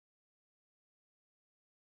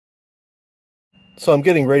So I'm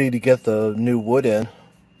getting ready to get the new wood in.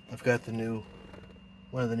 I've got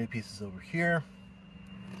one of the new pieces over here.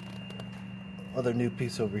 Other new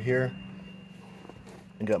piece over here.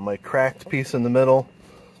 I got my cracked piece in the middle.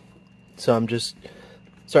 So I'm just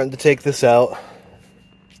starting to take this out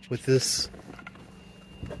with this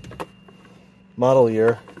model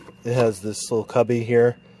year. It has this little cubby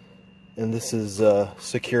here, and this is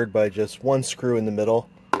secured by just one screw in the middle.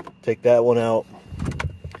 Take that one out.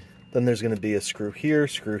 Then there's going to be a screw here,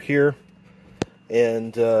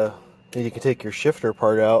 and then you can take your shifter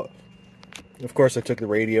part out. Of course, I took the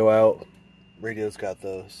radio out. Radio's got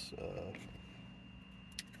those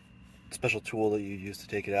special tool that you use to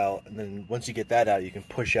take it out, and then once you get that out, you can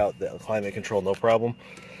push out the climate control, no problem.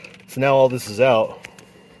 So now all this is out.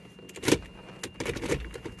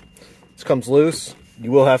 This comes loose.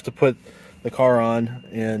 You will have to put the car on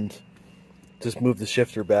and just move the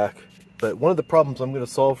shifter back. But one of the problems I'm going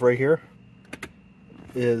to solve right here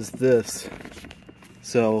is this.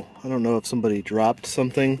 So I don't know if somebody dropped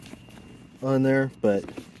something on there, but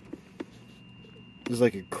there's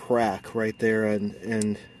like a crack right there,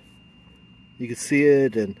 and you can see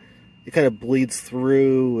it, and it kind of bleeds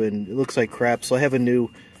through, and it looks like crap. So I have a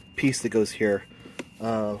new piece that goes here.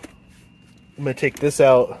 I'm going to take this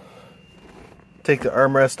out, take the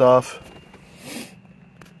armrest off,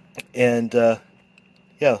 and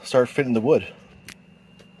yeah, start fitting the wood.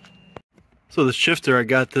 So the shifter, I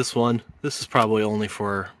got this one. This is probably only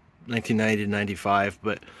for 1990 to 95,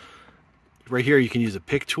 but right here you can use a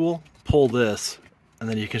pick tool, pull this, and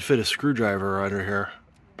then you can fit a screwdriver under here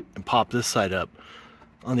and pop this side up.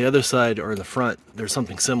 On the other side, or the front, there's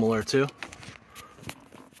something similar too.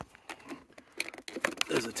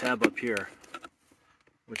 There's a tab up here,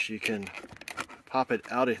 which you can pop it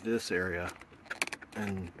out of this area,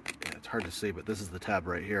 and yeah, it's hard to see, but this is the tab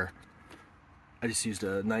right here. I just used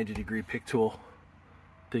a 90-degree pick tool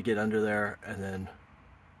to get under there and then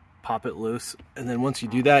pop it loose. And then once you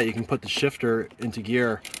do that, you can put the shifter into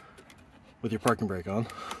gear with your parking brake on,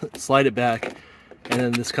 slide it back, and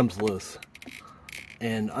then this comes loose.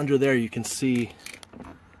 And under there you can see,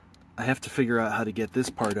 I have to figure out how to get this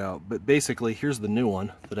part out, but basically here's the new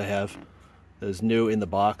one that I have that is new in the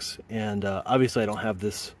box. And obviously I don't have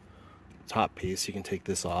this top piece. You can take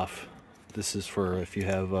this off. This is for if you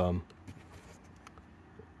have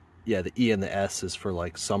yeah, the E and the S is for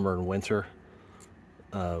like summer and winter.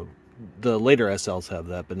 The later SLs have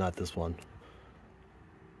that, but not this one.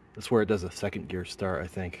 That's where it does a second gear start, I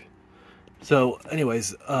think. So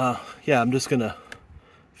anyways, yeah, I'm just gonna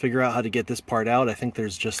figure out how to get this part out. I think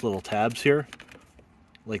there's just little tabs here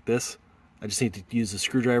like this. I just need to use a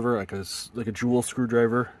screwdriver, like a jewel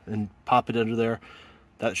screwdriver, and pop it under there.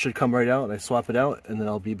 That should come right out, and I swap it out, and then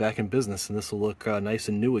I'll be back in business, and this will look nice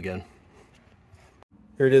and new again.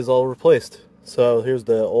 Here it is, all replaced. So here's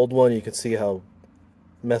the old one. You can see how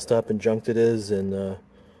messed up and junked it is, and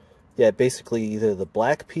yeah, basically either the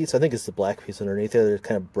black piece, I think it's the black piece underneath there, that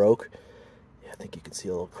kind of broke. Yeah, I think you can see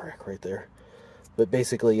a little crack right there. But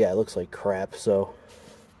basically, yeah, it looks like crap. So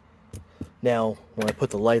now when I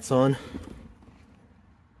put the lights on,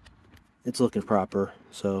 it's looking proper.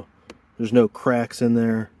 So there's no cracks in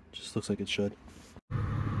there, just looks like it should.